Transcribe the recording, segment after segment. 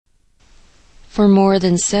For more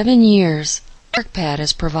than 7 years, ArcPad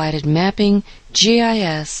has provided mapping,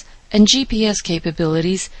 GIS, and GPS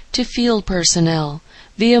capabilities to field personnel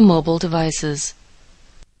via mobile devices.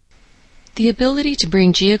 The ability to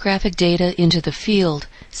bring geographic data into the field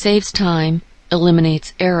saves time,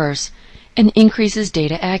 eliminates errors, and increases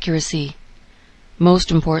data accuracy. Most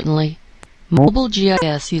importantly, mobile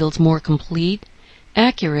GIS yields more complete,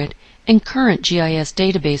 accurate, and current GIS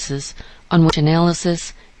databases on which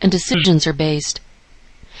analysis and decisions are based.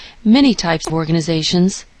 Many types of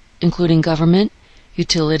organizations, including government,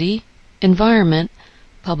 utility, environment,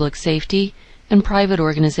 public safety, and private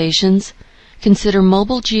organizations, consider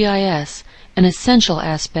mobile GIS an essential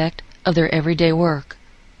aspect of their everyday work.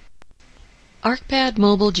 ArcPad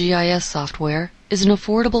Mobile GIS software is an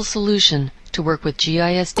affordable solution to work with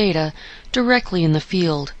GIS data directly in the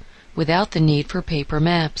field without the need for paper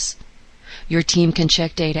maps. Your team can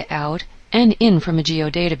check data out and in from a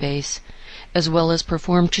geodatabase, as well as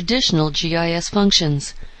perform traditional GIS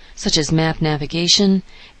functions such as map navigation,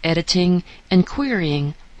 editing, and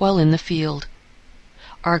querying while in the field.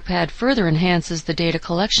 ArcPad further enhances the data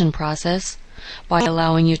collection process by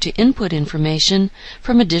allowing you to input information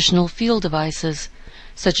from additional field devices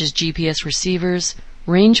such as GPS receivers,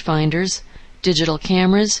 rangefinders, digital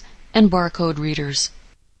cameras, and barcode readers.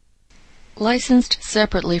 Licensed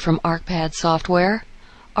separately from ArcPad software,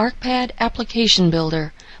 ArcPad Application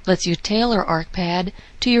Builder lets you tailor ArcPad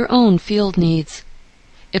to your own field needs.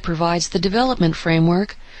 It provides the development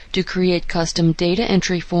framework to create custom data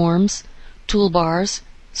entry forms, toolbars,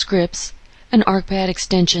 scripts, and ArcPad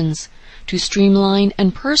extensions to streamline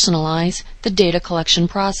and personalize the data collection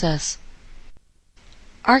process.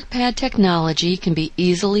 ArcPad technology can be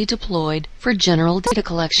easily deployed for general data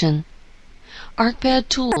collection. ArcPad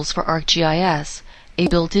Tools for ArcGIS, a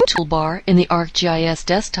built-in toolbar in the ArcGIS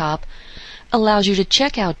desktop, allows you to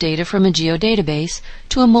check out data from a geodatabase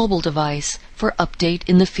to a mobile device for update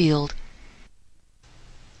in the field.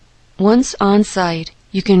 Once on site,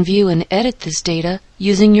 you can view and edit this data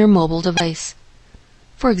using your mobile device.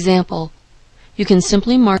 For example, you can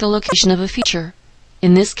simply mark the location of a feature,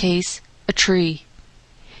 in this case, a tree.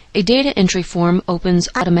 A data entry form opens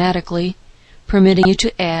automatically, permitting you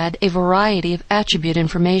to add a variety of attribute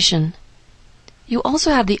information. You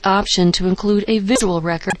also have the option to include a visual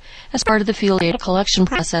record as part of the field data collection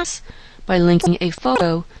process by linking a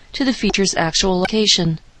photo to the feature's actual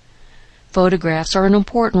location. Photographs are an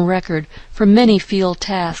important record for many field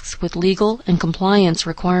tasks with legal and compliance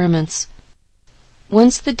requirements.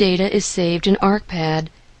 Once the data is saved in ArcPad,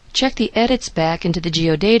 check the edits back into the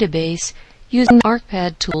geodatabase using the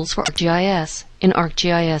ArcPad Tools for ArcGIS in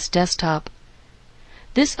ArcGIS Desktop.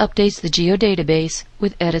 This updates the geodatabase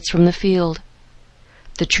with edits from the field.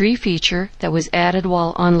 The tree feature that was added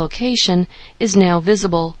while on location is now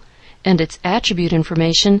visible, and its attribute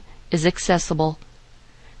information is accessible.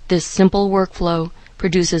 This simple workflow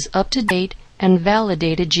produces up-to-date and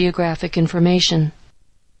validated geographic information.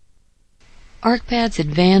 ArcPad's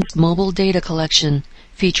advanced mobile data collection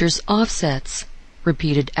features offsets,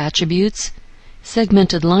 repeated attributes,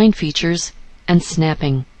 segmented line features, and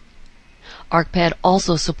snapping. ArcPad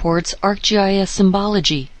also supports ArcGIS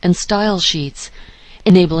symbology and style sheets,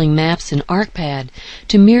 enabling maps in ArcPad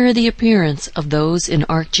to mirror the appearance of those in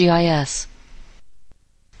ArcGIS.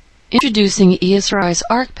 Introducing Esri's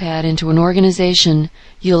ArcPad into an organization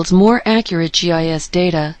yields more accurate GIS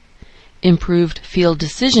data, improved field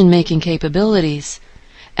decision-making capabilities,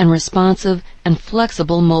 and responsive and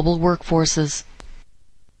flexible mobile workforces.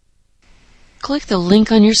 Click the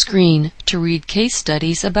link on your screen to read case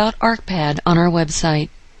studies about ArcPad on our website.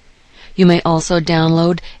 You may also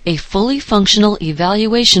download a fully functional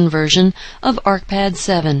evaluation version of ArcPad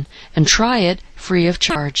 7 and try it free of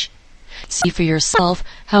charge. See for yourself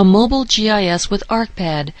how mobile GIS with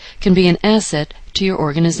ArcPad can be an asset to your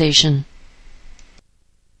organization.